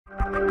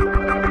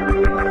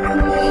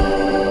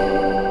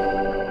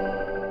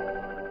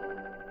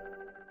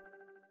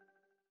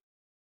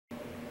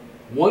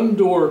one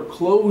door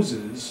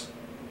closes,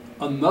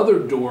 another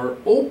door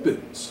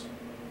opens.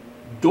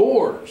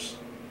 Doors.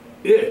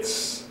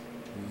 It's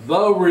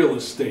the real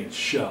estate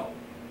show.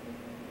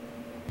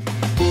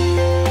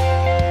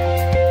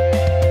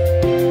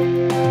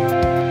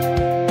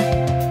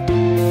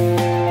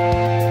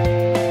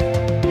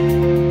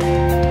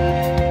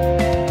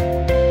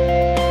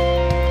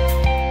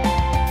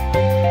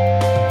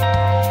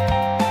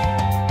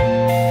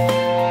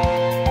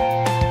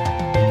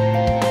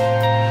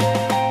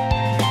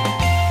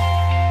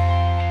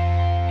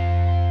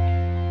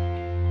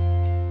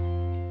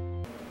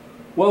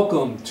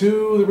 Welcome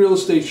to the Real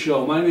Estate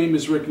Show. My name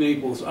is Rick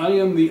Naples. I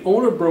am the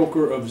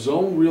owner-broker of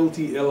Zone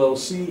Realty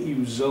LLC.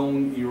 You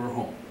zone your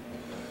home.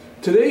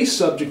 Today's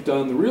subject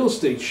on the Real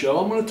Estate Show,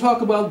 I'm going to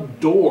talk about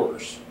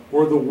doors,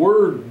 or the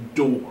word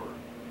door.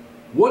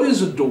 What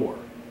is a door?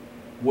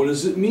 What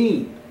does it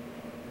mean?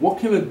 What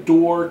can a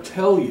door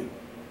tell you?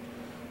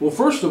 Well,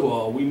 first of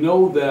all, we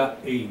know that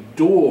a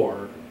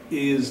door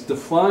is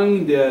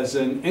defined as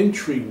an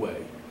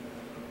entryway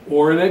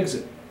or an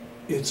exit.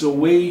 It's a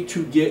way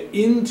to get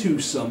into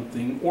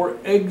something or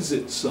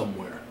exit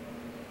somewhere.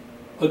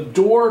 A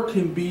door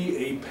can be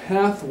a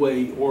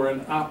pathway or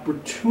an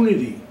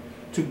opportunity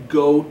to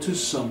go to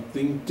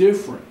something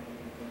different.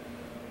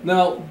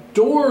 Now,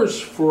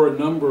 doors for a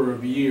number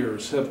of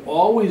years have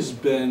always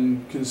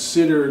been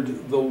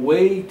considered the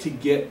way to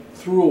get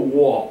through a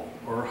wall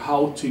or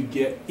how to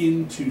get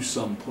into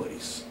some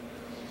place.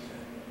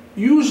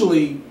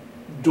 Usually,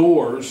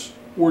 doors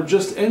were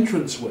just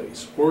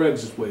entranceways or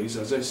exitways,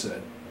 as I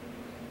said,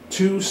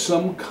 to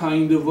some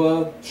kind of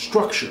a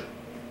structure.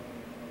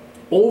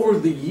 Over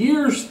the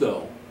years,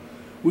 though,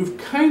 we've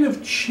kind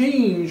of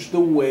changed the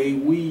way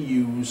we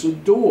use a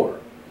door.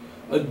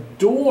 A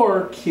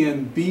door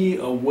can be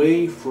a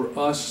way for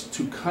us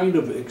to kind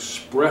of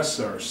express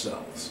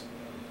ourselves.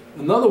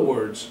 In other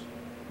words,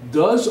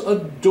 does a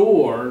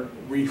door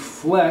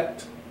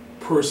reflect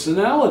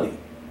personality?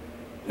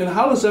 And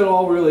how does that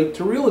all relate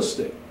to real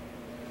estate?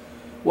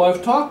 Well,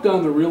 I've talked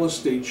on the Real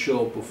Estate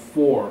Show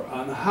before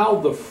on how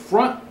the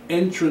front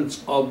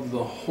entrance of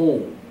the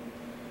home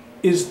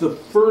is the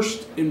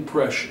first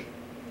impression.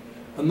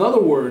 In other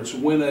words,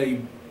 when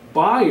a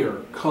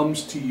buyer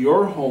comes to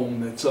your home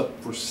that's up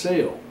for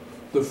sale,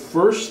 the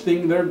first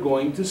thing they're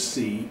going to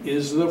see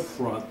is the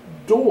front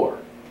door.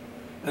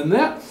 And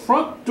that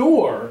front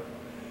door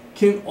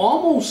can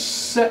almost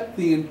set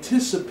the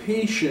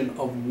anticipation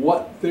of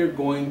what they're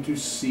going to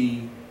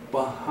see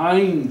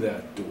behind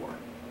that door.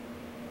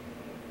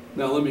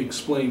 Now let me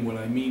explain what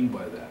I mean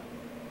by that.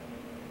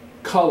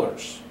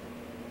 Colors.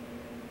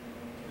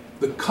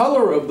 The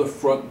color of the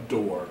front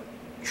door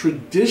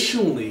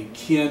traditionally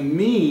can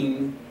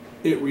mean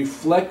it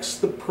reflects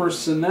the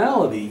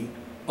personality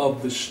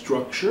of the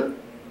structure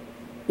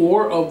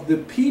or of the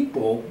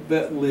people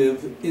that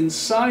live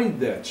inside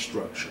that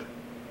structure.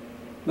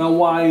 Now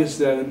why is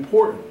that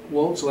important?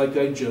 Well, it's like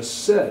I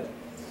just said,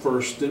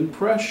 first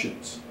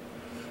impressions.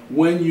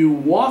 When you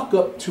walk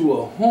up to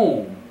a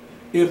home,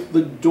 if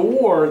the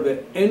door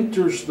that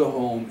enters the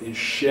home is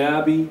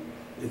shabby,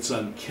 it's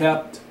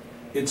unkept,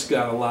 it's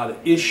got a lot of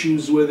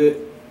issues with it,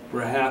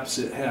 perhaps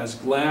it has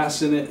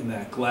glass in it and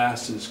that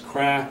glass is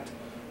cracked,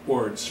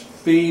 or it's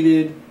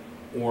faded,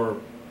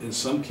 or in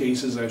some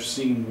cases I've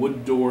seen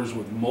wood doors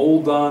with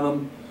mold on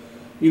them,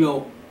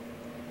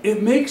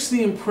 it makes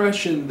the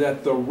impression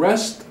that the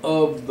rest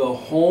of the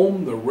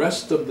home, the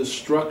rest of the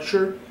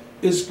structure,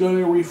 is going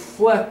to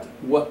reflect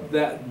what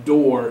that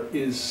door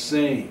is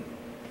saying.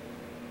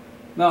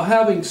 Now,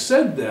 having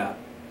said that,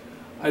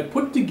 I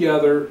put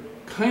together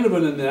kind of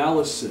an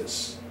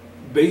analysis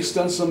based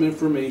on some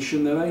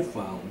information that I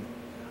found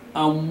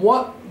on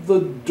what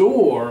the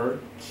door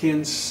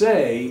can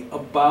say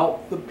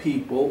about the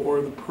people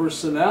or the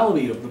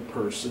personality of the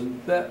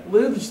person that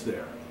lives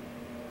there.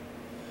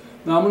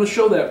 Now, I'm going to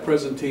show that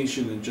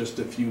presentation in just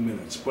a few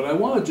minutes, but I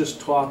want to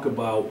just talk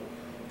about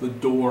the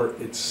door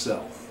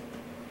itself.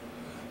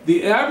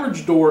 The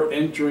average door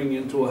entering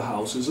into a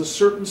house is a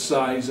certain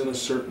size and a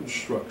certain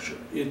structure.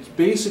 It's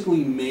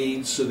basically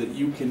made so that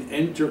you can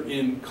enter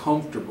in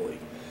comfortably.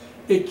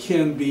 It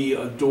can be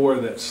a door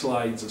that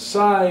slides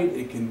aside,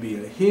 it can be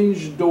a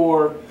hinged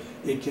door,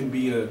 it can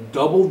be a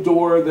double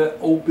door that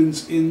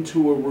opens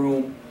into a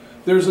room.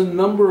 There's a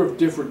number of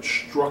different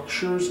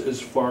structures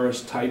as far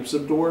as types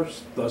of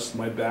doors, thus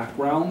my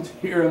background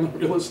here on the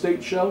Real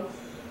Estate Show.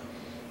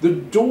 The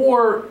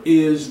door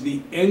is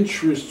the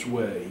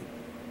entranceway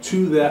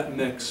to that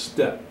next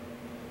step.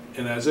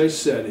 And as I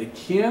said, it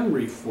can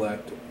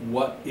reflect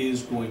what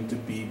is going to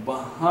be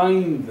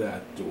behind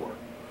that door.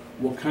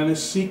 What kind of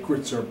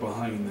secrets are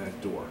behind that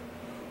door?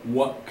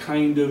 What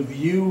kind of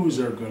views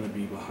are going to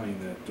be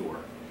behind that door?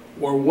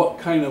 Or what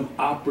kind of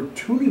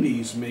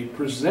opportunities may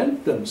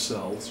present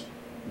themselves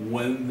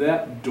when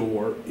that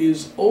door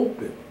is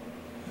open?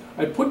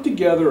 I put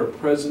together a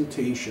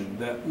presentation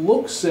that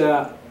looks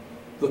at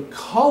the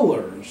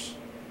colors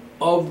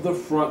of the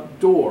front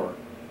door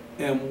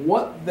and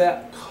what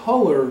that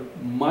color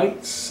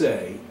might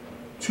say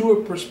to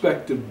a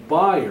prospective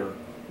buyer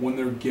when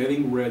they're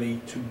getting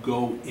ready to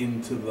go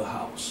into the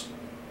house.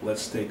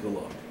 Let's take a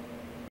look.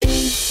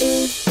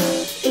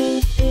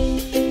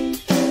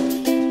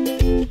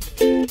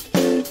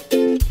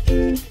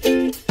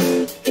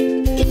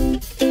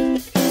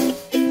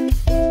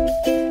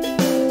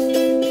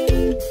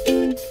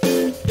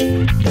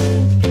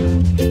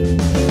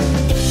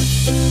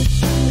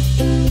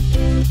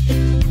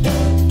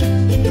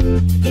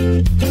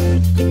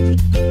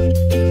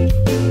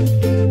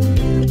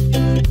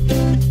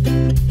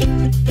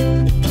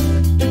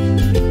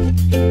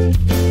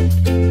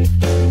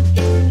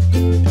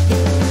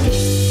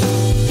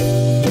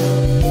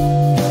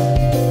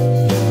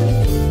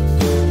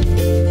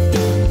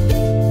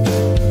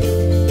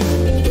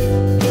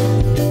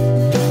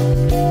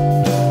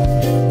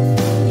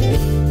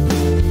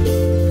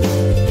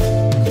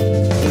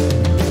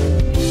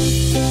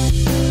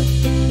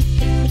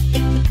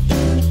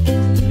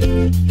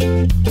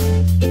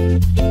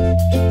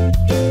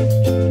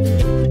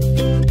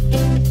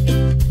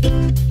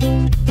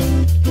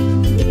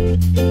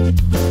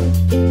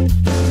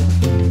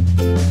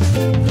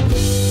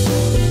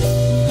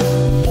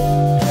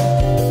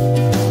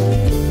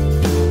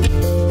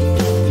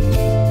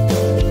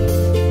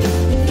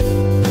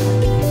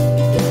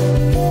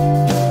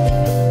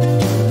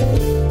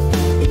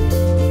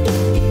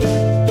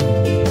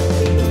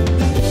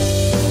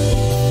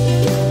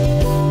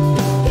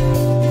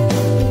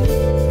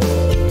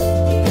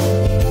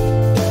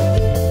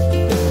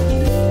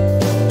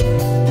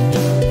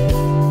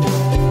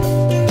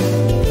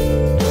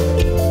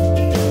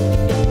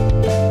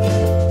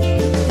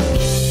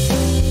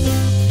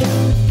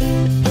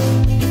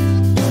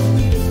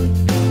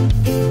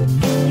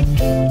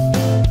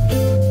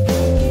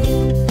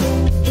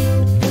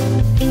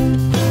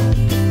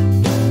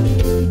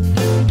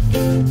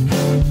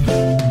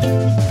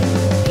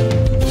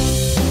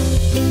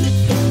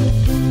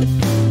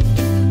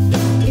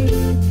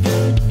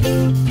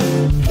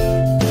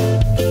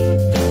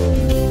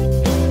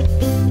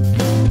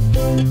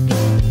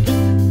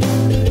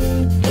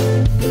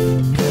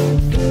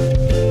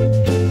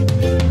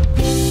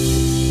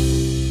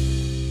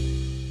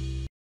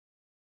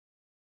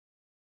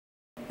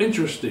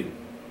 Interesting.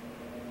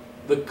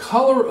 The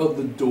color of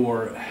the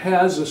door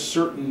has a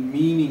certain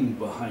meaning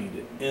behind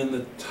it, and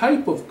the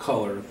type of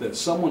color that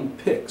someone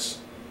picks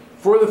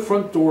for the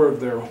front door of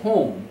their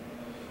home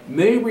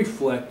may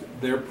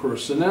reflect their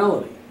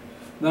personality.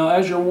 Now,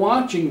 as you're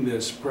watching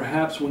this,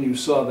 perhaps when you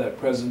saw that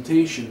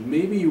presentation,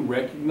 maybe you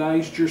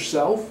recognized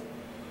yourself.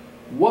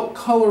 What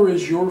color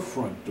is your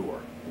front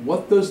door?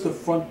 What does the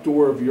front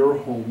door of your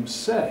home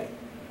say?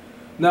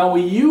 Now,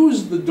 we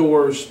use the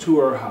doors to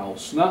our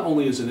house not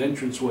only as an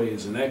entranceway,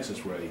 as an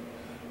exitway,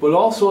 but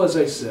also, as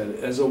I said,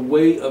 as a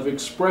way of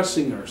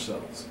expressing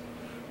ourselves.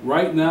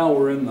 Right now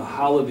we're in the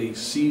holiday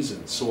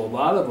season, so a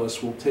lot of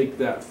us will take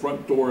that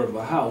front door of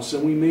the house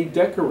and we may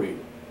decorate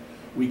it.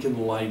 We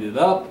can light it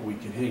up, we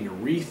can hang a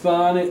wreath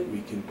on it,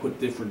 we can put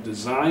different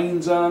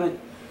designs on it,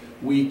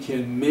 we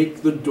can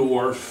make the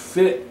door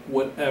fit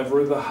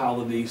whatever the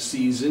holiday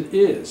season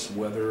is,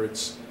 whether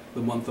it's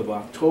the month of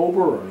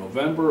October or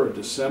November or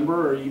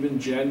December or even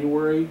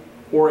January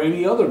or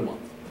any other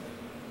month.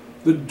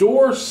 The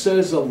door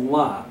says a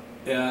lot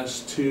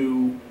as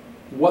to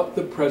what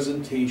the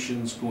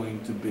presentation's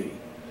going to be.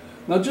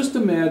 Now just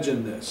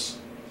imagine this.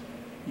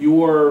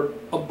 You're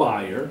a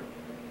buyer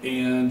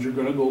and you're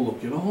going to go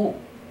look at a home.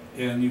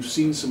 And you've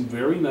seen some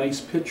very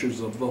nice pictures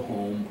of the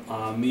home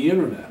on the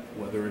internet,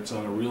 whether it's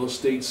on a real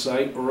estate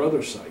site or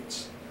other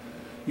sites.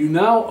 You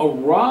now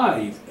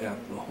arrive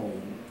at the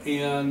home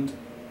and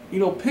you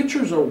know,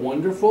 pictures are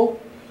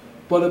wonderful,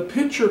 but a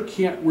picture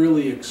can't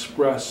really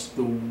express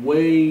the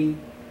way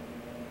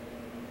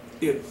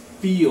it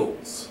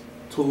feels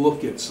to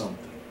look at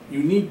something.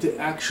 You need to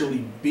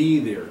actually be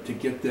there to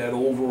get that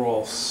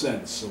overall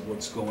sense of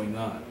what's going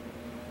on.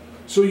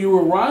 So you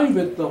arrive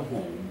at the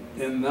home,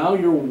 and now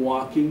you're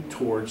walking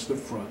towards the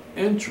front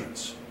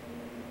entrance.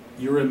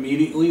 You're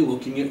immediately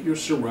looking at your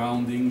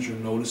surroundings, you're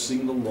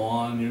noticing the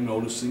lawn, you're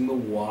noticing the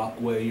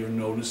walkway, you're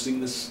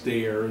noticing the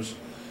stairs.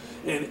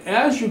 And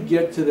as you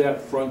get to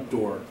that front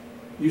door,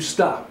 you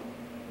stop.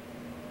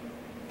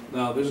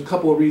 Now, there's a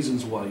couple of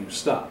reasons why you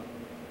stop.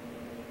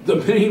 The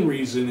main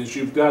reason is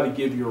you've got to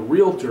give your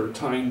realtor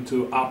time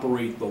to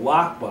operate the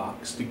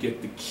lockbox to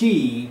get the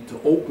key to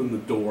open the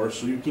door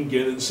so you can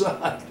get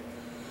inside.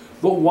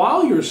 But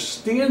while you're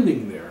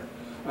standing there,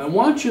 I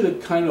want you to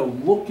kind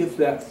of look at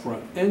that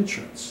front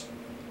entrance.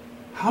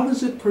 How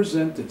does it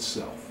present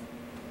itself?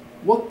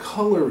 What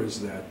color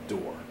is that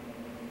door?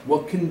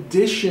 What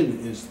condition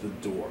is the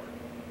door?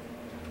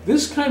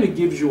 This kind of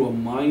gives you a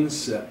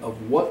mindset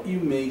of what you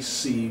may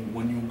see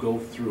when you go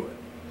through it.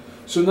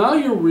 So now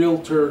your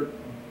realtor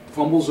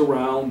fumbles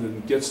around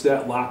and gets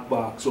that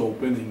lockbox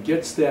open and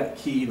gets that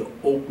key to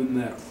open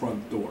that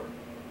front door.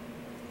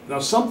 Now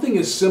something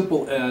as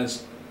simple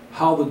as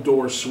how the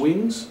door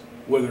swings,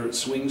 whether it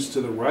swings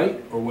to the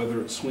right or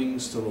whether it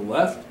swings to the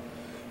left,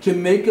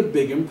 can make a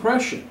big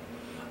impression.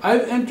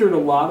 I've entered a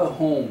lot of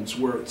homes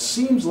where it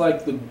seems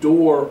like the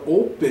door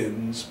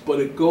opens,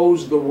 but it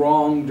goes the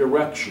wrong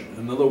direction.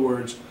 In other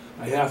words,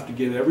 I have to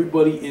get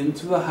everybody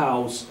into the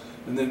house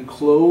and then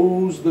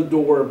close the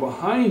door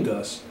behind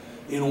us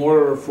in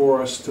order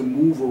for us to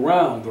move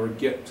around or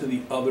get to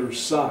the other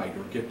side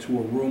or get to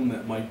a room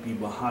that might be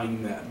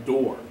behind that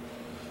door.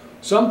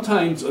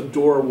 Sometimes a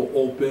door will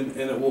open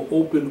and it will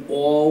open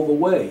all the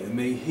way. It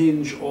may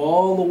hinge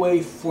all the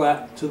way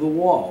flat to the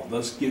wall,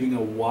 thus giving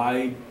a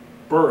wide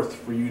berth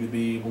for you to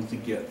be able to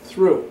get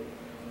through.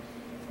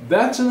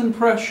 That's an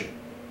impression.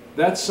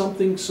 That's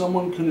something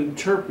someone can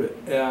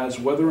interpret as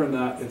whether or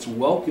not it's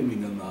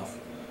welcoming enough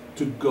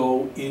to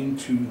go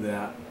into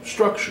that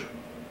structure.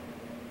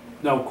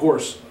 Now, of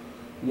course,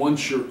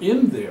 once you're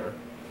in there,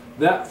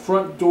 that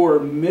front door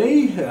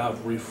may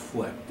have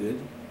reflected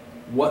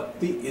what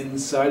the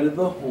inside of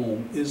the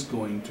home is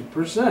going to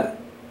present.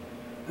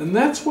 And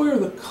that's where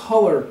the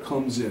color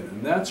comes in,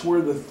 and that's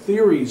where the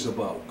theories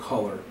about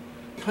color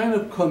kind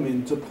of come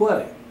into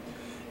play.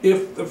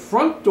 If the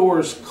front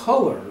door's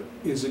color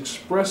is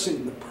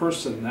expressing the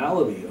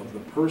personality of the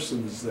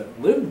persons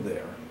that live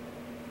there,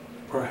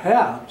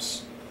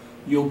 perhaps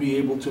you'll be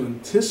able to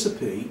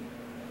anticipate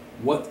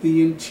what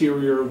the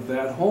interior of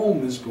that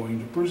home is going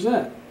to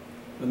present.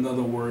 In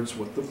other words,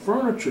 what the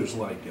furniture's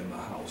like in the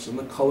house, and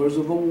the colors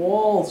of the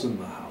walls in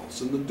the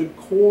house, and the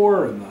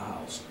decor in the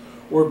house,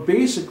 or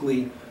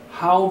basically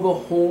how the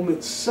home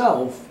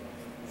itself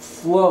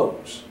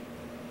flows.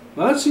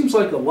 Now that seems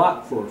like a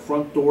lot for a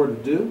front door to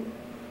do,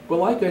 but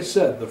like I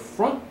said, the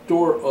front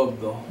door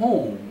of the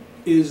home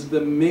is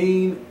the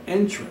main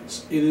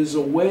entrance. It is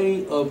a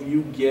way of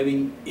you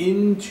getting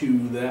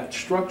into that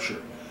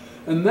structure.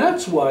 And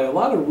that's why a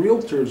lot of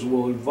realtors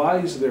will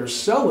advise their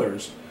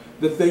sellers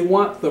that they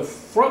want the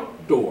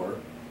front door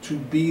to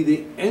be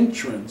the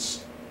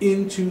entrance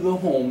into the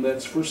home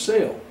that's for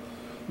sale.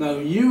 Now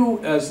you,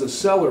 as the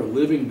seller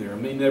living there,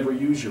 may never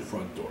use your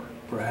front door.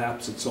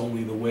 Perhaps it's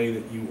only the way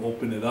that you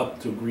open it up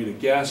to greet a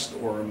guest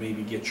or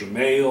maybe get your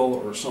mail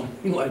or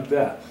something like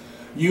that.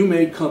 You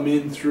may come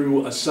in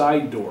through a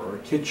side door, or a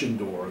kitchen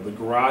door, or the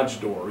garage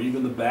door, or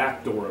even the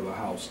back door of the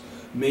house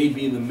may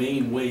be the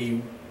main way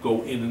you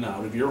go in and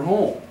out of your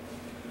home.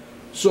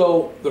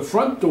 So the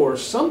front door,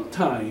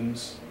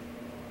 sometimes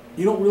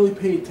you don't really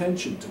pay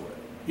attention to it.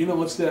 You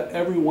know, it's that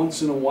every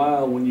once in a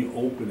while when you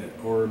open it,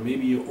 or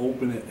maybe you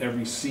open it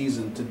every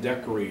season to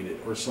decorate it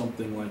or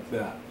something like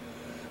that.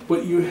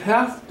 But you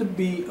have to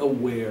be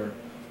aware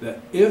that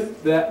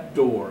if that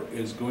door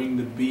is going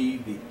to be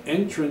the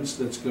entrance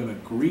that's going to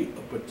greet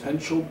a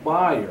potential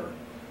buyer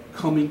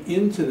coming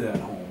into that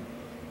home,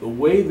 the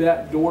way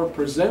that door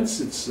presents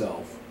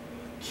itself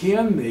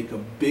can make a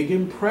big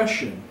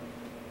impression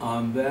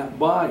on that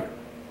buyer.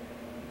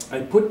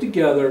 I put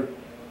together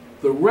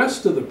the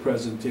rest of the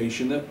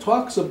presentation that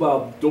talks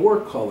about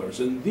door colors,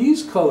 and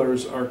these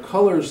colors are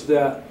colors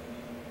that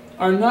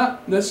are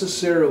not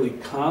necessarily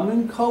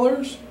common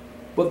colors,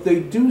 but they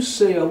do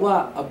say a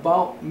lot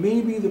about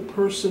maybe the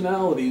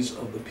personalities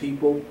of the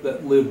people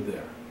that live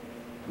there.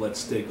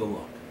 Let's take a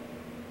look.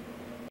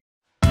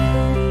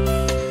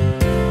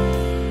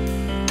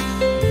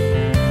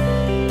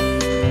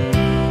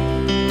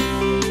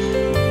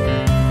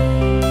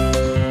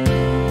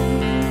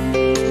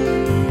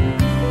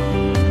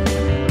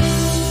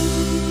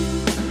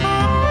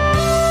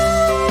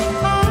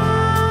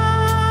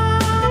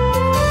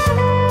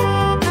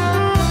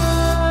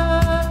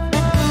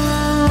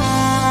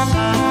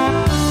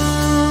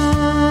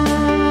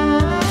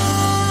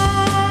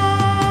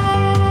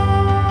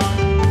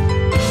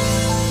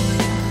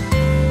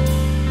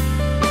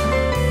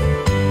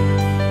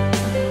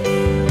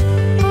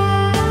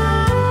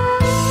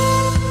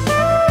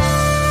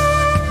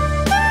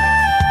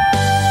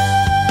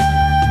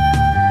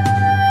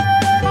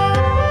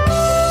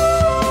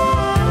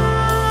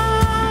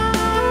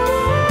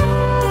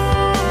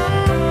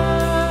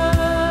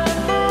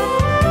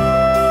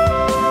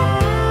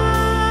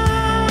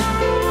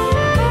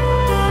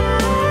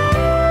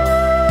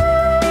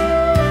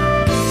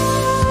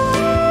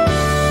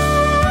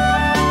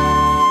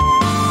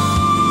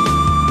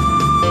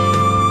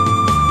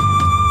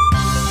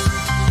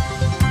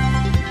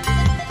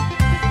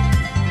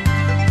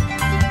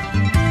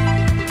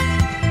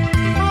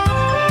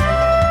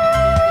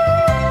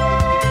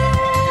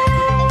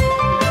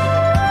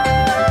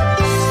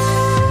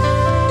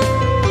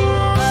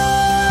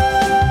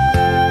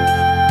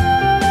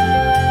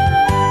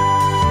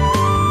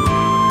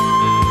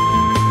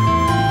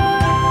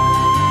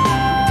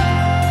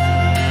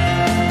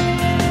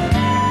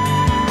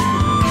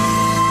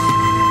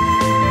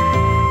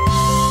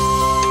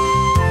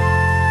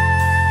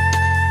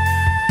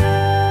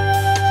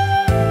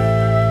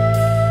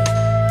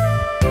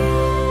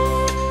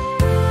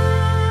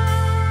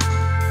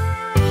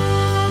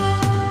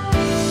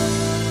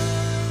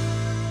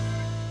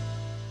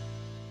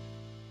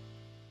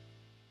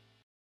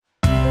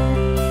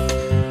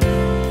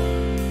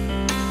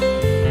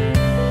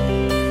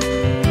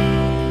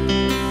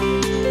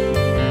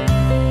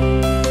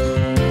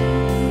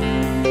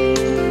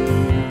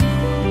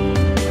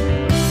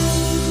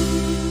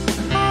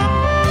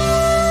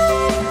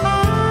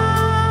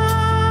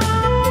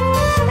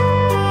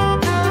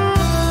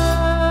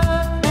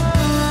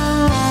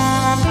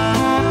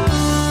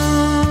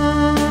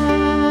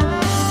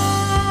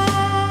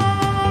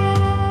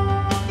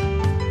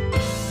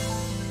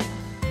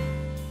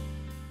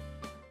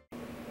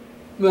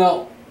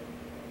 Now,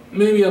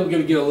 maybe I'm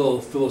going to get a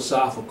little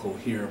philosophical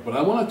here, but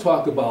I want to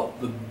talk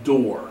about the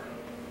door,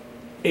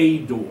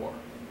 a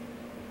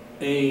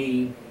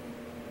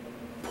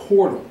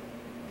portal,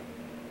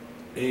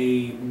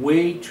 a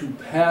way to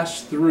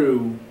pass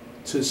through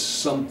to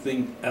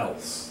something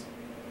else.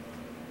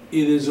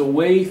 It is a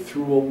way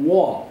through a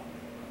wall.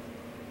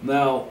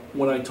 Now,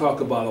 when I talk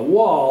about a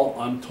wall,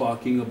 I'm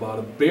talking about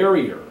a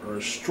barrier or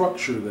a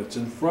structure that's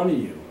in front of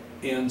you.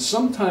 And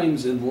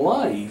sometimes in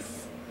life,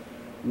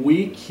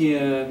 we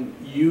can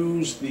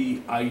use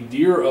the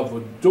idea of a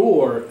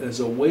door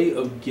as a way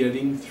of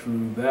getting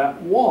through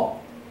that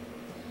wall.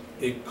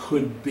 It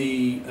could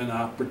be an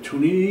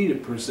opportunity to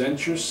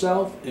present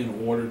yourself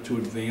in order to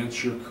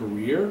advance your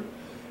career.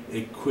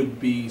 It could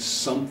be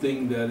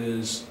something that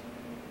is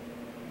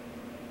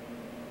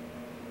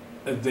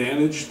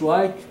advantaged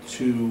like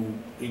to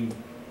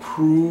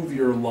improve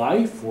your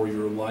life or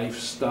your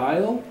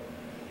lifestyle.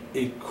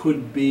 It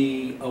could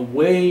be a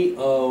way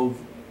of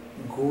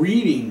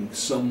greeting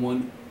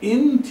someone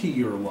into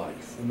your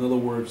life. In other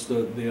words,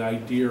 the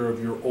idea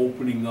of you're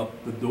opening up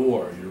the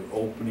door, you're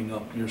opening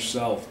up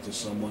yourself to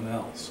someone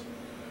else.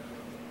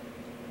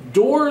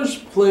 Doors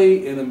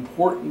play an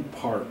important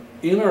part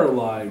in our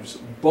lives,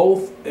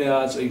 both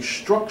as a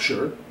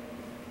structure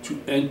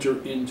to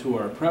enter into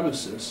our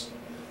premises,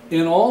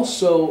 and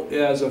also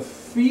as a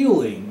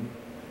feeling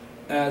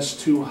as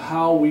to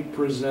how we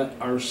present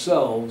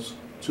ourselves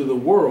to the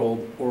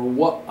world, or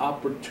what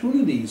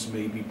opportunities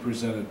may be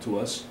presented to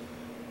us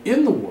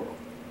in the world.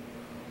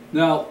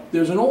 Now,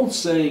 there's an old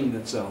saying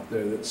that's out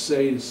there that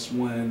says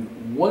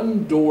when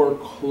one door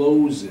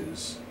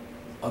closes,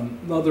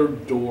 another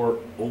door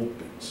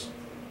opens.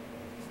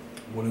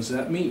 What does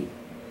that mean?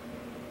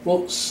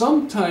 Well,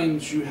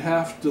 sometimes you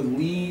have to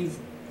leave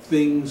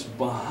things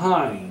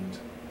behind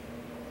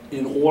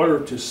in order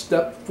to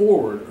step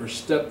forward or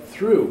step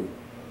through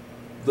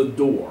the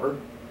door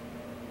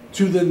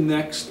to the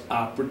next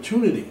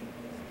opportunity.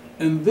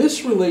 And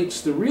this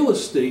relates to real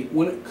estate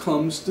when it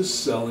comes to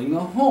selling a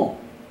home.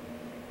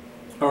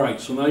 All right,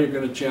 so now you're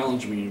going to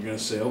challenge me. You're going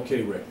to say,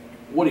 okay, Rick,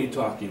 what are you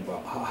talking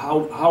about?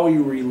 How are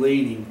you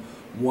relating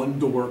one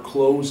door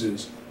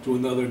closes to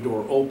another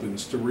door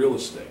opens to real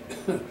estate?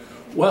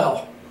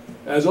 Well,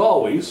 as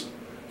always,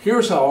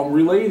 here's how I'm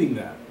relating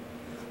that.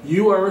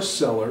 You are a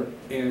seller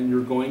and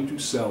you're going to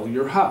sell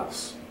your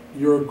house.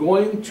 You're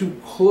going to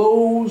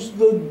close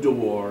the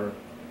door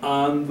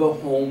on the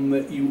home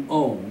that you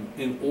own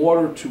in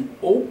order to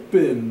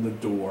open the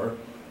door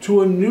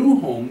to a new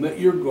home that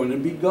you're going to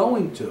be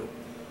going to.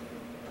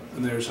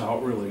 And there's how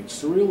it relates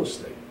to real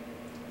estate.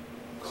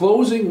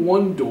 Closing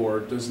one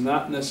door does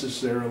not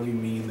necessarily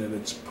mean that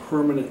it's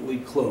permanently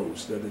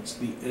closed, that it's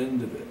the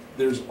end of it.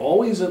 There's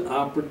always an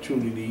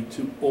opportunity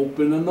to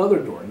open another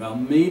door. Now,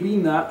 maybe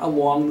not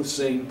along the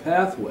same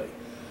pathway.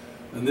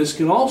 And this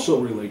can also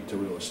relate to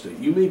real estate.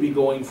 You may be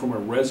going from a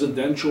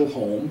residential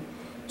home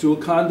to a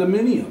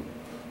condominium,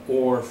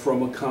 or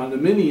from a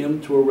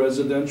condominium to a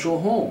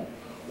residential home,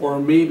 or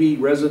maybe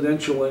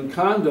residential and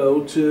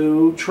condo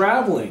to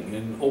traveling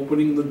and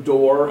opening the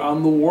door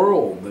on the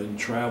world and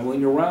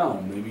traveling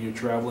around. Maybe you're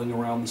traveling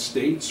around the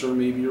states, or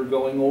maybe you're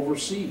going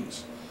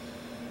overseas.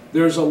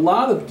 There's a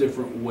lot of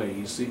different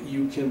ways that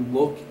you can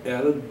look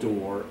at a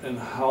door and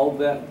how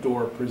that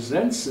door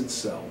presents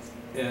itself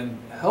and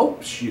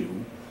helps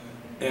you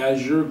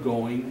as you're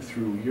going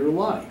through your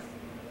life.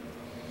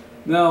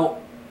 Now,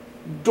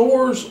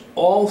 doors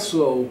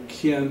also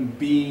can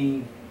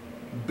be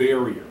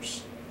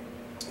barriers.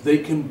 They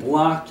can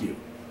block you.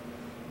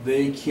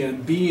 They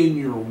can be in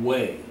your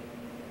way.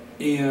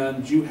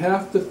 And you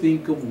have to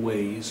think of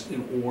ways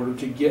in order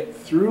to get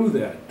through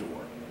that door.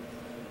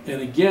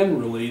 And again,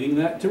 relating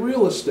that to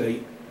real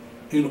estate,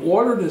 in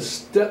order to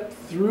step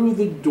through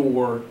the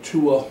door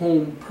to a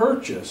home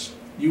purchase,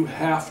 you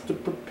have to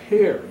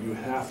prepare. You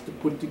have to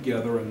put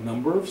together a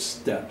number of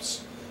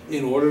steps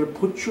in order to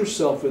put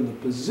yourself in the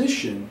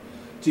position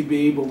to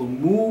be able to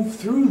move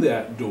through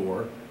that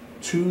door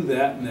to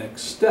that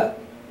next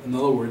step. In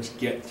other words,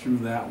 get through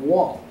that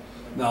wall.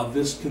 Now,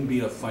 this can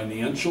be a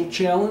financial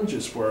challenge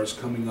as far as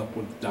coming up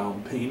with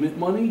down payment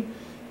money.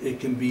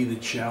 It can be the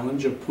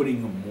challenge of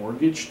putting a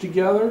mortgage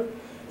together.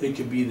 It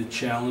could be the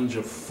challenge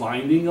of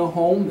finding a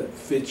home that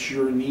fits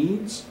your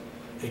needs.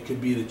 It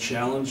could be the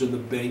challenge of the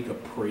bank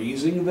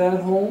appraising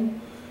that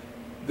home.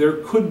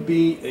 There could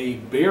be a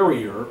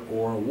barrier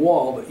or a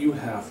wall that you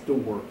have to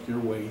work your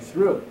way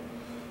through.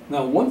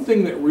 Now, one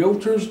thing that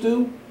realtors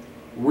do,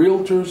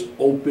 realtors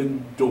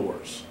open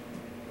doors.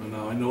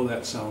 Now, I know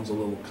that sounds a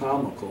little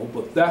comical,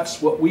 but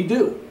that's what we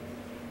do.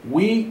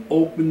 We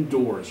open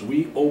doors.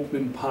 We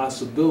open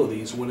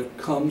possibilities when it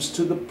comes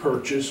to the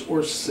purchase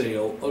or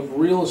sale of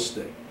real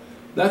estate.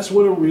 That's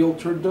what a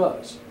realtor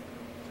does.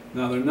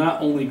 Now, they're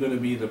not only going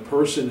to be the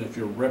person, if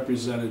you're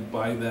represented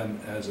by them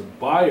as a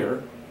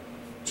buyer,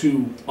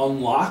 to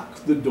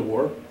unlock the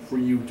door for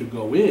you to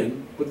go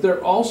in, but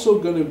they're also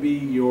going to be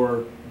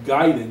your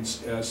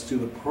guidance as to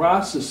the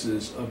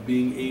processes of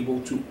being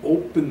able to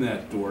open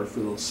that door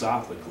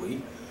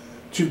philosophically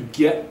to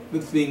get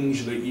the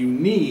things that you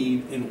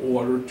need in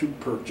order to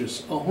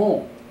purchase a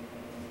home.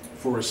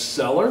 For a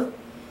seller,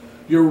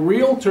 your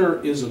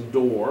realtor is a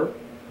door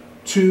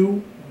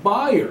to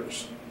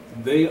buyers.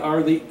 They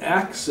are the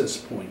access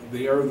point.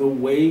 They are the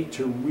way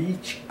to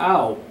reach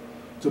out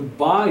to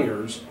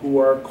buyers who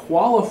are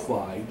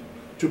qualified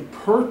to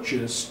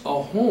purchase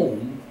a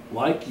home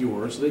like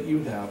yours that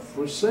you have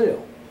for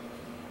sale.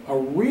 A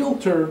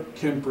realtor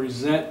can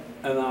present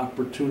an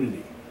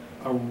opportunity.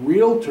 A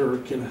realtor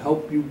can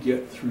help you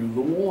get through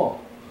the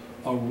wall.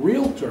 A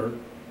realtor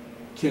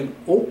can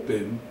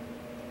open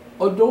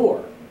a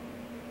door.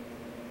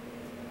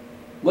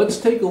 Let's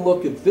take a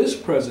look at this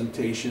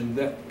presentation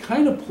that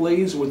kind of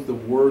plays with the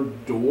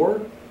word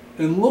door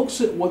and looks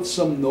at what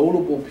some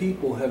notable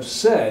people have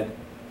said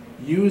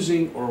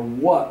using or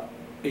what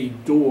a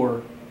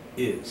door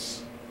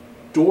is.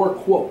 Door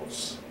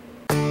quotes.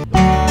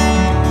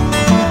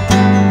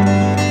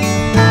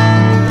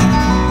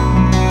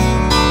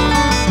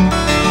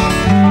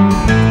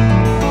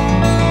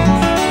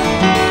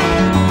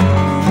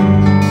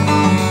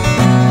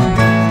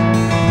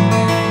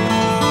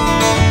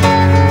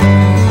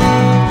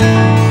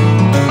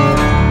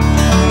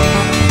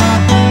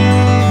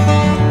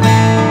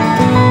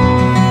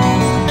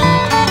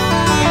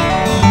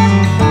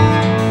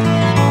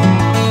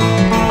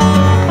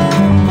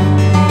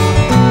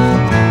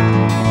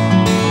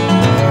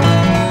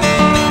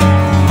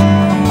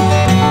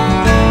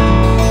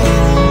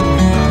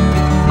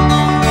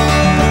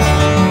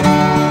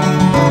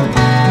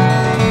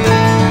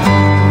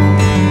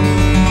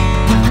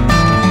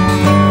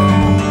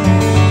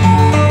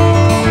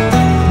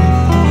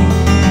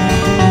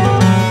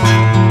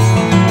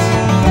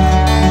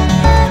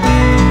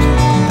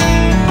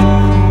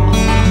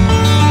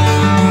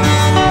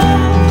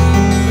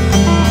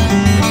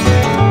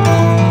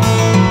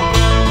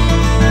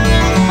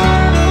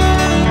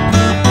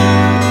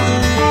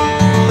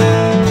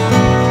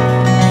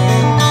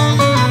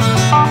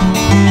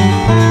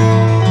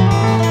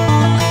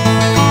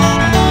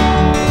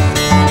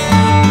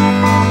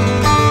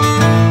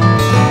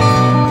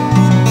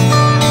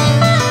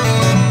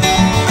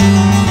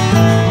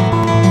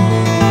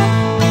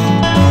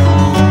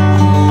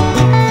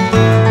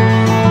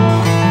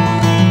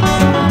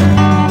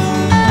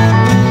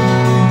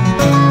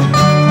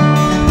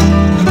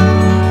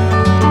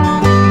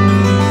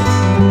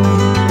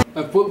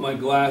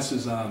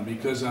 Glasses on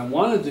because I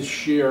wanted to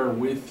share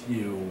with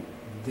you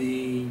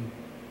the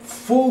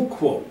full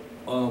quote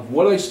of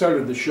what I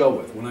started the show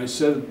with. When I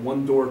said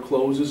one door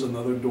closes,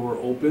 another door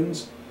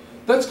opens,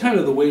 that's kind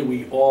of the way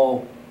we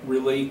all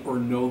relate or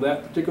know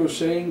that particular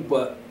saying,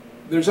 but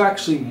there's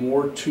actually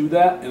more to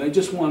that, and I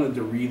just wanted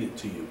to read it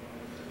to you.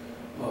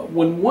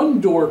 When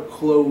one door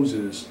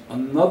closes,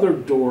 another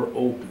door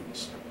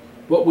opens.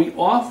 But we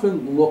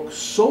often look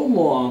so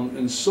long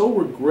and so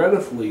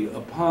regretfully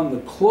upon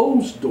the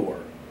closed door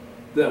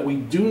that we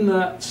do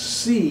not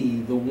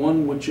see the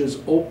one which is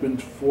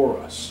opened for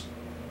us.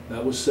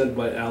 That was said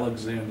by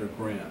Alexander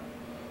Graham.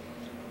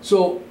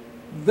 So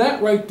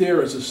that right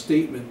there is a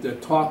statement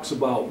that talks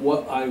about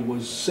what I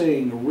was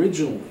saying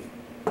originally.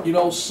 You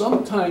know,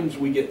 sometimes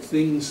we get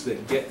things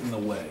that get in the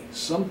way.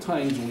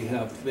 Sometimes we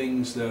have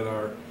things that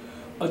are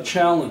a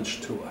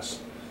challenge to us.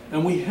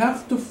 And we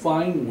have to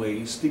find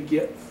ways to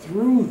get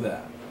through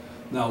that.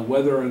 Now,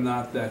 whether or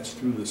not that's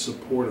through the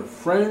support of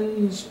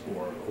friends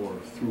or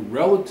through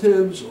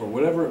relatives or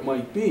whatever it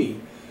might be,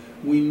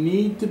 we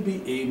need to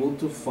be able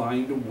to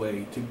find a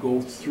way to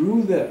go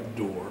through that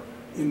door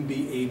and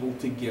be able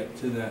to get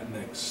to that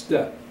next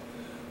step.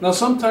 Now,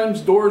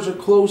 sometimes doors are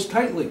closed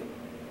tightly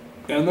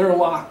and they're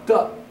locked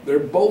up, they're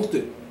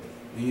bolted,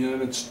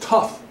 and it's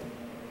tough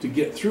to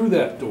get through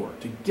that door,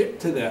 to get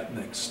to that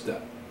next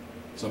step.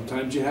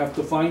 Sometimes you have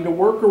to find a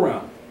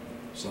workaround.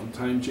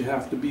 Sometimes you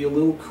have to be a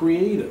little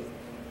creative.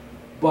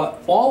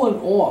 But all in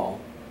all,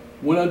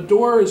 when a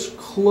door is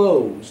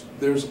closed,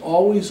 there's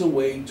always a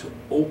way to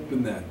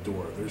open that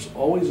door. There's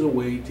always a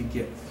way to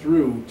get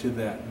through to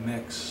that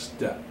next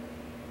step.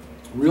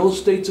 Real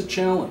estate's a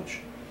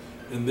challenge.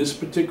 In this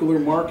particular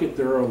market,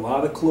 there are a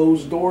lot of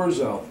closed doors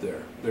out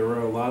there. There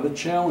are a lot of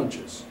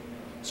challenges.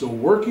 So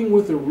working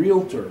with a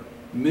realtor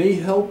may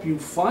help you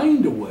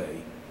find a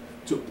way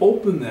to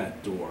open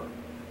that door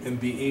and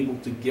be able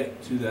to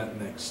get to that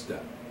next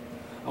step.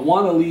 I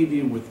want to leave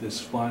you with this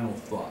final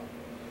thought.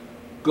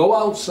 Go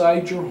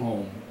outside your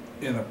home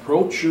and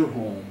approach your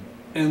home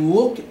and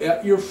look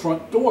at your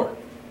front door.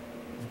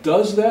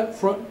 Does that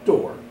front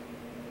door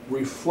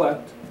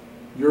reflect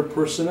your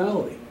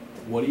personality?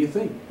 What do you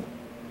think?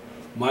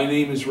 My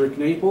name is Rick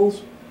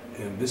Naples,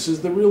 and this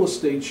is The Real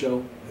Estate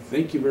Show.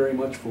 Thank you very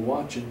much for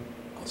watching.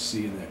 I'll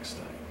see you next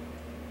time.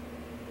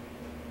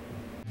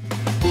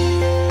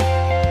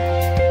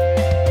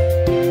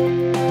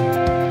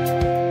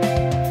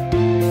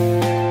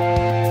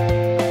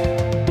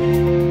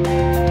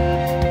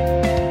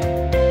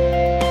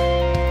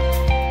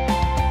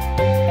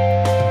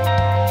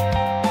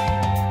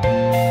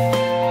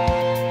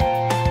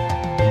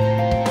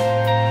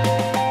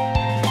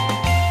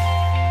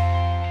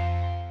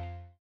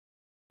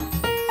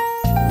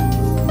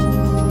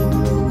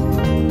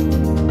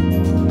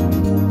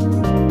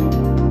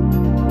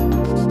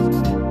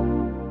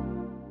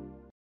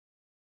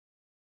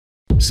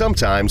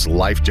 Sometimes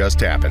life just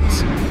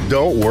happens.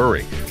 Don't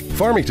worry.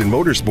 Farmington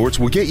Motorsports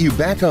will get you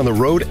back on the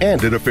road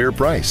and at a fair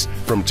price.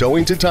 From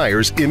towing to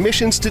tires,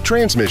 emissions to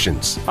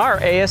transmissions. Our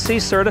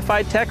ASC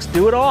certified techs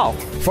do it all.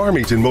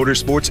 Farmington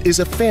Motorsports is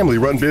a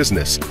family-run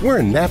business. We're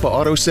a Napa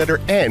Auto Center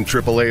and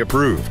AAA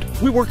approved.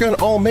 We work on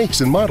all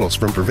makes and models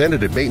from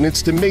preventative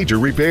maintenance to major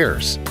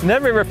repairs. And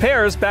every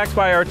repair is backed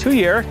by our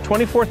 2-year,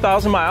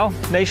 24,000-mile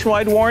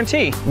nationwide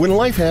warranty. When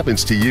life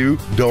happens to you,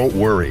 don't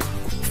worry.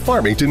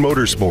 Farmington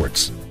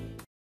Motorsports.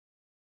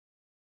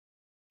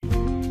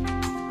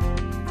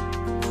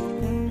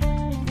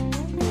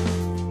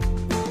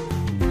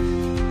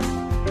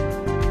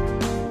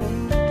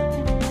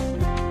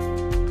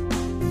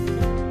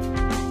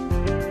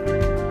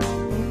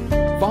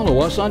 Follow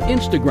us on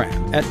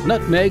Instagram at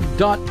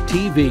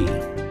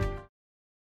nutmeg.tv.